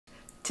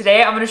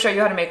Today I'm going to show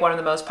you how to make one of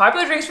the most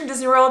popular drinks from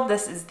Disney World.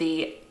 This is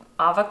the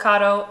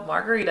Avocado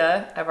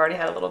Margarita. I've already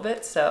had a little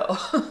bit, so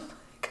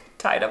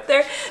tied up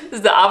there. This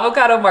is the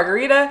Avocado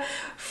Margarita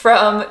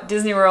from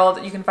Disney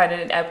World. You can find it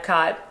in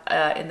Epcot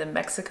in the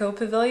Mexico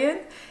Pavilion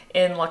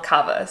in La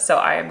Cava. So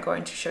I am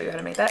going to show you how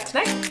to make that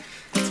tonight.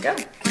 Let's go.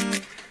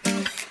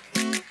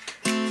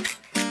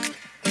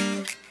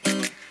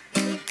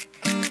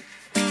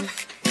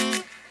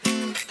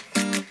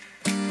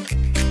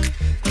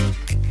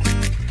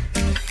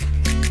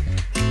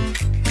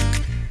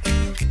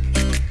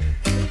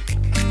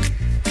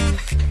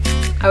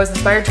 I was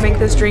inspired to make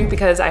this drink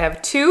because I have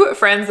two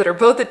friends that are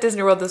both at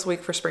Disney World this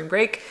week for spring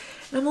break,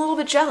 and I'm a little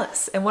bit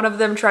jealous. And one of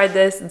them tried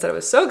this and said it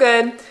was so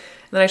good. And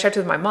then I checked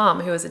with my mom,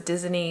 who is a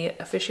Disney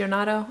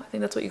aficionado. I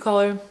think that's what you call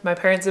her. My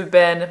parents have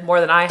been more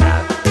than I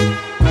have.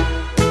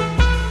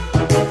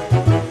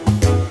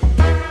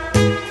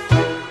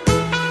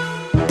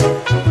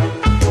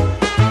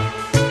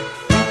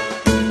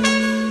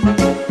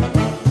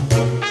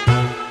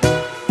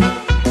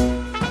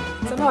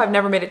 I've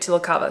never made it to La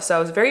Cava, so I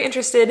was very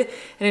interested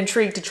and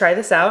intrigued to try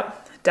this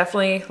out.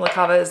 Definitely La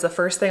Cava is the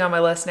first thing on my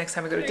list next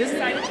time I go to Disney.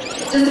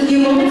 Just a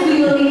few moments,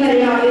 we will be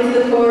heading out into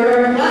the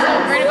corridor of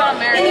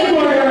flags. In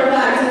the corridor of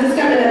flags, we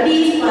discovered that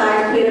these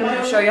flags. I'm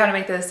going to show you how to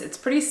make this. It's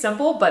pretty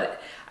simple,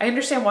 but I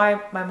understand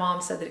why my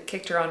mom said that it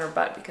kicked her on her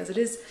butt, because it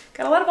is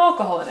got a lot of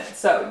alcohol in it.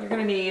 So you're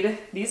going to need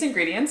these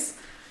ingredients.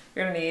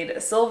 You're going to need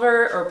a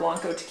silver or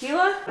blanco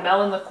tequila,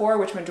 melon liqueur,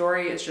 which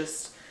Midori is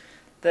just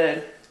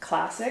the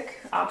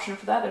classic option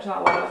for that. There's not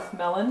a lot of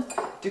melon.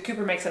 De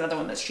Cooper makes another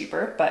one that's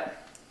cheaper, but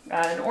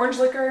an orange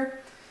liquor.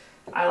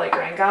 I like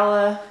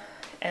Rangala,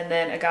 and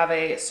then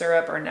agave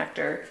syrup or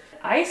nectar.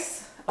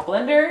 Ice, a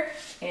blender,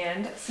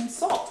 and some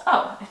salt.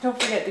 Oh, and don't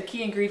forget the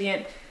key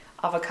ingredient,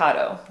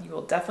 avocado. You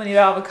will definitely need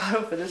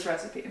avocado for this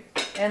recipe.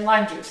 And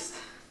lime juice.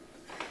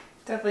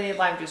 Definitely need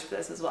lime juice for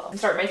this as well. To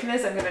start making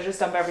this, I'm gonna just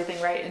dump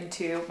everything right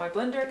into my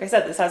blender. Like I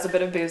said, this has a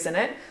bit of booze in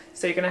it.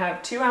 So you're gonna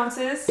have 2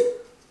 ounces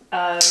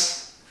of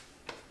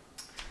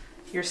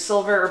your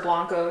silver or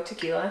blanco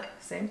tequila,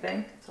 same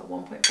thing, so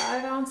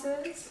 1.5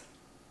 ounces.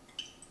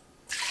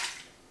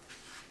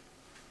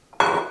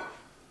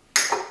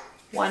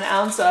 1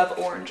 ounce of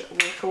orange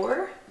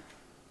liqueur.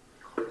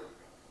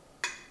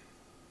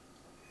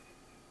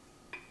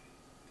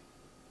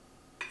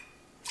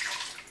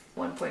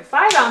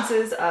 1.5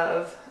 ounces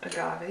of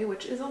agave,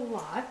 which is a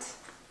lot,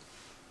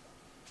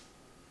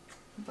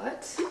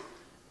 but you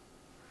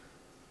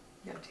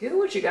gotta do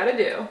what you gotta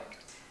do.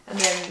 And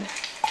then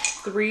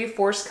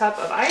 3/4 cup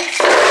of ice,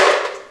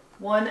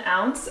 1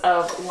 ounce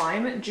of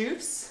lime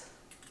juice,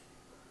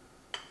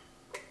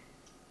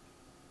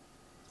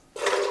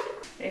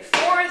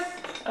 1/4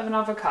 of an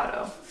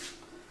avocado,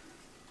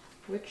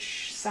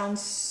 which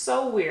sounds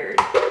so weird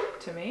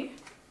to me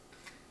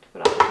to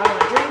put avocado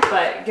in a drink,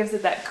 but it gives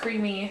it that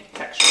creamy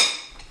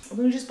texture. I'm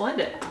gonna just blend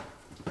it.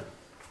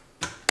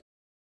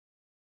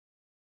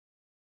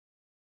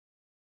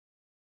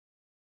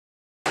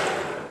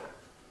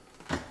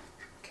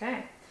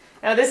 Okay.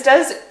 Now this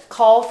does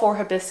call for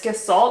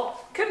hibiscus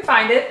salt. Couldn't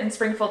find it in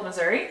Springfield,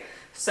 Missouri.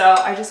 So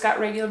I just got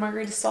regular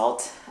margarita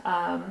salt.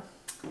 And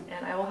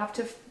I will have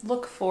to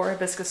look for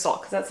hibiscus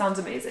salt because that sounds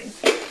amazing.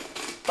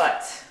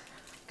 But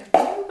gotta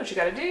do what you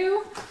gotta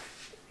do.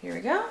 Here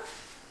we go.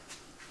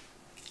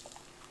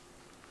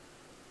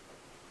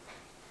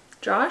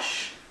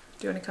 Josh,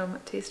 do you want to come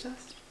taste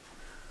test?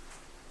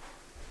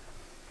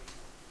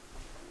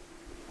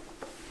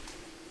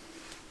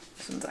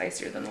 This one's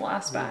icier than the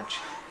last batch.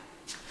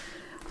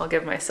 I'll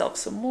give myself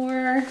some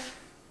more.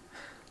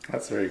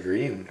 That's very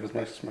green. It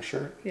was my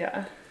shirt.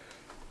 Yeah.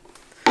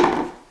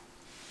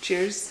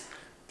 Cheers.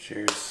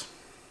 Cheers.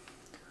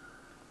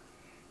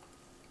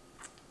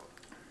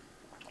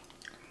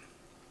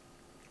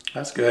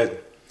 That's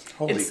good.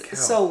 Holy it's cow.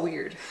 So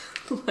weird.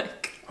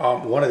 Like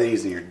one of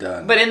these and you're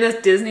done. But in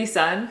this Disney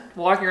sun,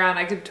 walking around,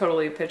 I could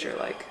totally picture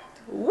like,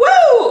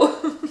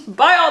 woo!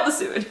 Buy all the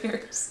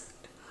souvenirs.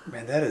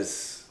 Man, that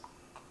is...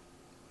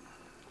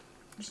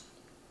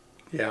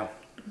 Yeah.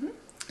 Mm-hmm.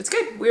 It's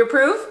good. We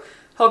approve.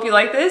 Hope you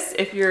like this.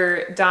 If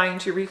you're dying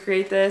to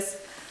recreate this,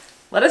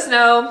 let us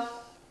know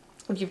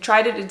if you've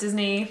tried it at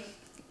Disney.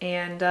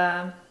 And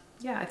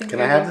yeah, I think.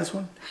 Can I have this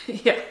one?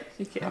 Yeah,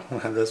 you can. I'll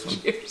have this one.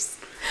 Cheers.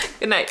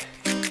 Good night.